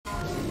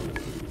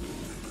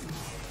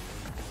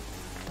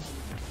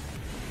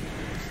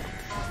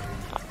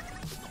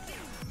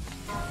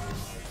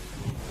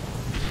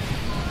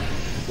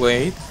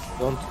Wait,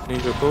 don't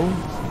need your pull.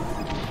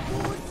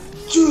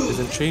 He's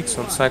in cheeks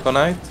on Psycho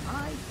Knight.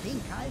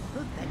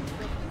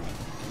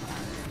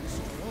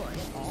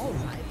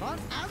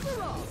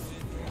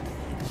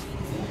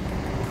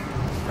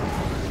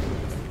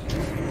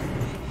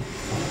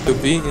 To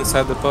be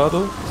inside the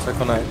puddle,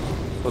 Psycho Knight.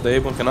 So the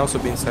Aebon can also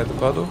be inside the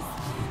puddle.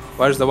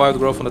 Where's the wild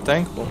growth on the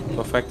tank? To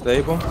affect the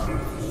Aebon.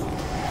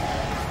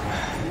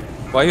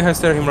 Why you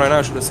hyster him right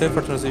now? Should have saved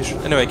for transition.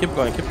 Anyway, keep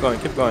going, keep going,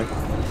 keep going.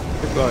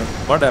 Keep going.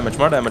 More damage,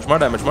 more damage, more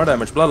damage, more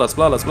damage. Bloodlust,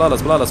 bloodlust,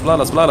 bloodlust, bloodlust,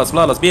 bloodlust, bloodlust,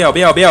 bloodlust. BL,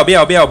 BL, BL,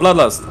 BL, BL,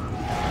 bloodlust.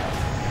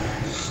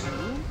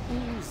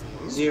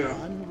 0.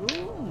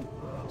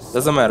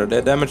 Doesn't matter,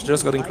 the damage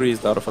just got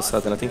increased out of a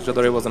sudden. I think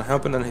Jadore wasn't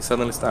helping and he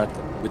suddenly started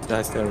with the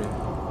hysteria.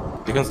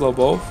 You can slow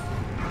both.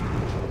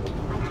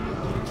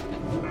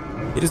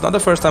 It is not the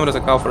first time that I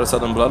call for a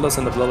sudden bloodlust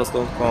and the bloodlust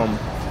don't come.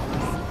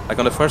 Like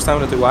on the first time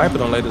that we wiped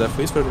on Lady Death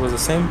Whisper, it was the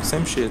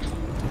same shit.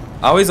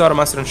 Always Auto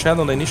Master and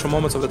Shadow on the initial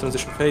moments of the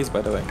transition phase,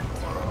 by the way.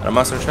 Auto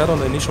Master and Shadow on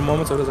the initial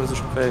moments of the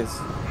transition phase.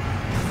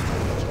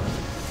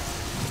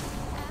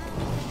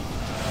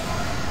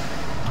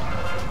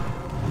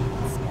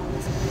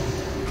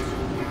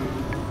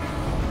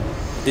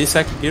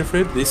 D-Sack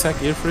Gearfried, D-Sack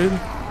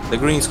Gearfried. The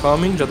green's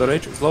coming,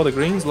 Jadore, slow the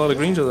green,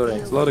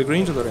 Jadore, slow the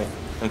green, Jadore.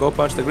 And go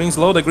punch the green,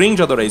 slow the green,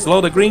 Jadore, slow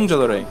the green,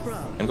 Jadore.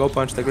 And go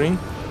punch the green.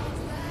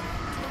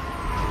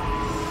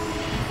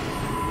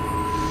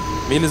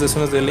 Meelees, as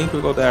soon as they link,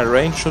 we go there.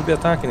 Range should be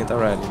attacking it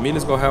already.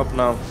 Meelees go help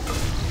now.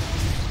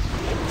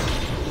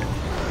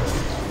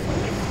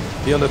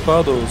 Be on the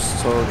puddles,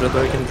 so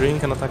Jadore can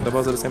drink and attack the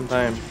boss at the same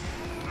time.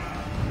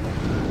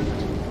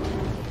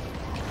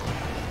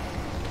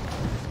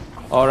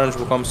 Orange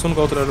will come soon,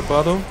 go to the other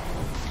puddle.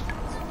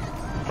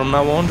 From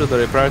now on,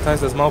 Jadore,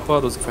 prioritize the small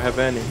puddles if you have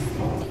any.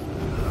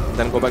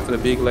 Then go back to the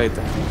big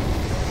later.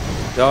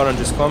 The orange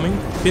is coming.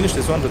 Finish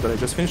this one, Jadore.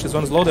 Just finish this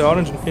one. Slow the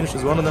orange and finish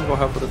this one and then go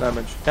help with the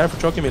damage. Careful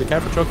choking melee,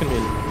 careful choking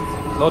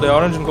melee. Slow the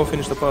orange and go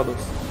finish the puddles.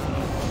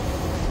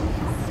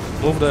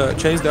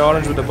 Chase the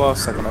orange with the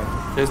boss, Second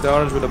Knight. Chase the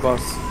orange with the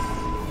boss.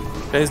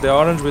 Chase the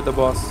orange with the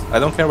boss. I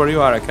don't care where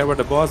you are, I care where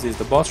the boss is.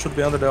 The boss should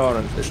be under the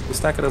orange. They should be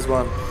stacked as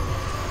one.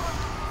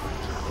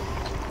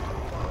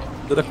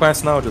 Do the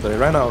quest now, Jadore.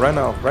 Right now, right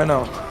now, right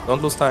now.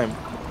 Don't lose time.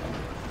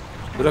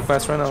 Do the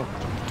quest right now.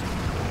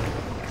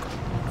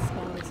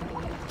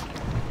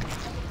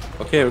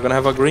 Okay, we're gonna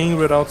have a green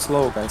without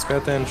slow, guys. Pay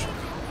attention.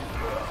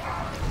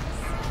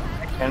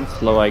 I can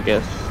slow, I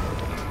guess.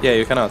 Yeah,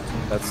 you cannot.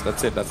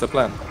 That's it. That's the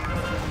plan.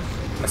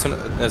 As soon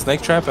as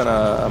Snake Trap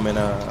and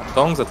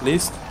Tongs at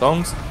least.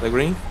 Tongs, the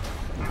green.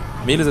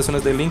 Meelees, as soon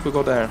as they link, we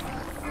go there.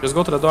 Just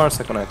go to the door,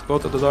 Second Knight. Go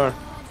to the door.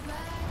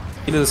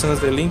 Meelees, as soon as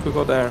they link, we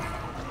go there.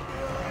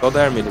 Go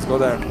there, Meelees. Go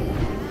there.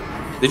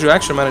 Did you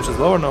actually manage to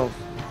slow or no?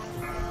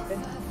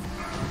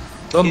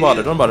 Don't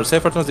bother. Don't bother.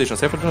 Save for transition.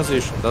 Save for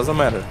transition. Doesn't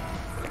matter.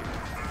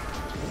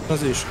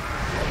 Transition.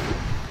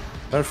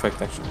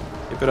 Perfect, actually.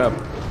 Keep it up.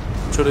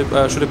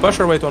 Should we push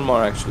or wait one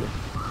more, actually?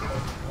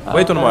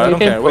 Wait one more, I don't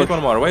care. Wait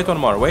one more, wait one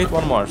more, wait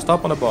one more.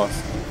 Stop on the boss.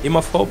 Imp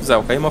of Hope,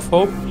 Zelka. Imp of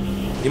Hope.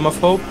 Imp of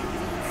Hope.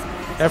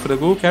 Careful the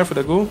goo, careful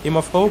the goo. Imp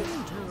of Hope.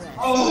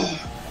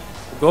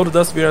 Go to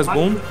Dust Beer's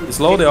Boom.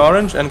 Slow the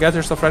orange and get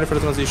yourself ready for the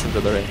transition,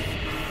 Jadore.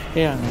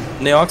 Yeah.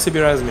 Neoxy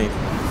Beer's me.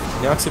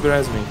 Neoxy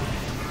Beer's me.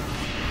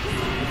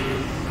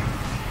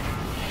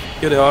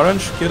 Kill the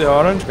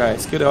orange,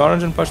 guys. Kill the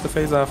orange and push the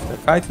phase after.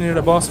 Kite near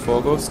the boss,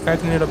 Fogos.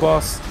 Kite near the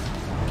boss.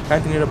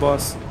 Kite near the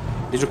boss.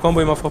 Did you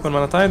combo him off open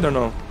Mana Tide or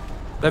no?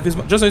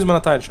 Just use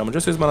Mana Tide, Shaman.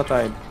 Just use Mana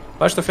Tide.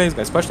 Push the face,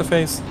 guys. Push the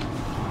face.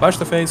 Push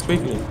the face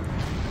quickly.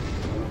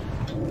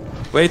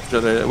 Wait,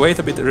 wait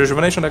a bit.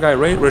 Rejuvenation the guy.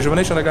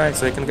 Rejuvenation the guy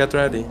so he can get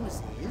ready.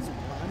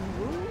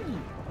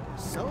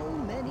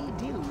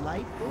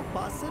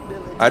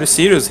 Are you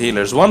serious,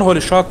 healers? One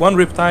Holy Shock, one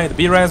Riptide.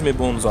 Be res me,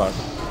 Boomzar.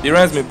 Be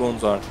res me,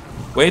 Boomzar.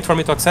 Wait for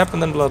me to accept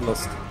and then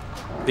Bloodlust.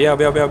 BL.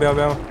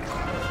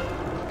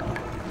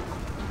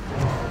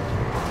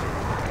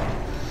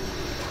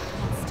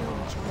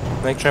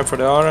 Make trap for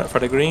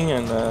the green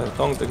and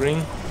Tongs the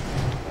green.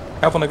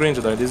 Help on the green,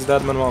 Jadore. This is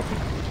Deadman Welcome.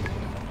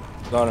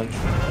 The orange.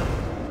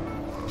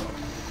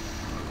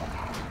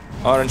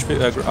 Orange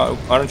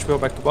people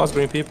back to boss.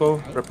 Green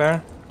people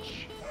prepare.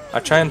 I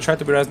try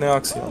to be res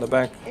Neoxy on the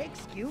back.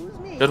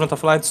 Judgment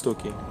of Light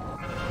Stooky.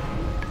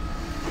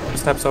 2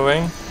 steps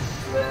away.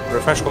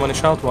 Refresh Command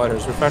Shout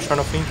Warriors. Refresh Horn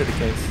of Winter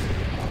Decays.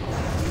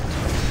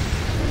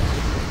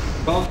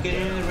 Both get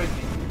in right.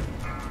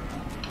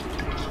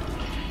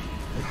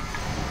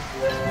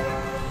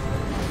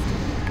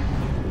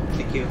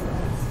 Thank you.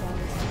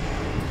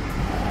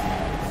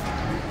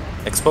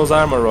 Expose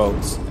armor,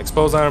 rogues.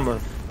 Expose armor.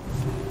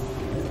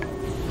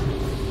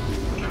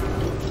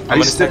 How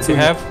many stacks you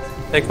have?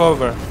 Take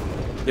over.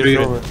 Give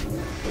over.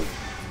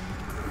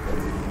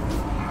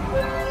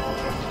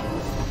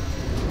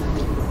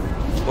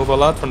 Move a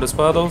lot from the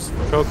puddles.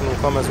 Choking will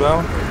come as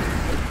well.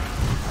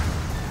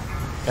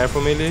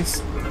 Careful,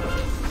 Meelees.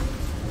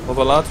 Move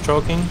a lot,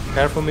 choking.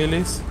 Careful,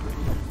 Meelees.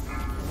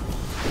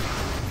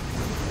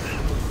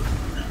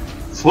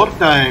 4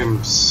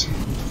 times.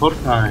 4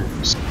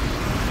 times.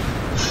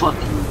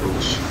 Fucking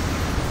bullshit.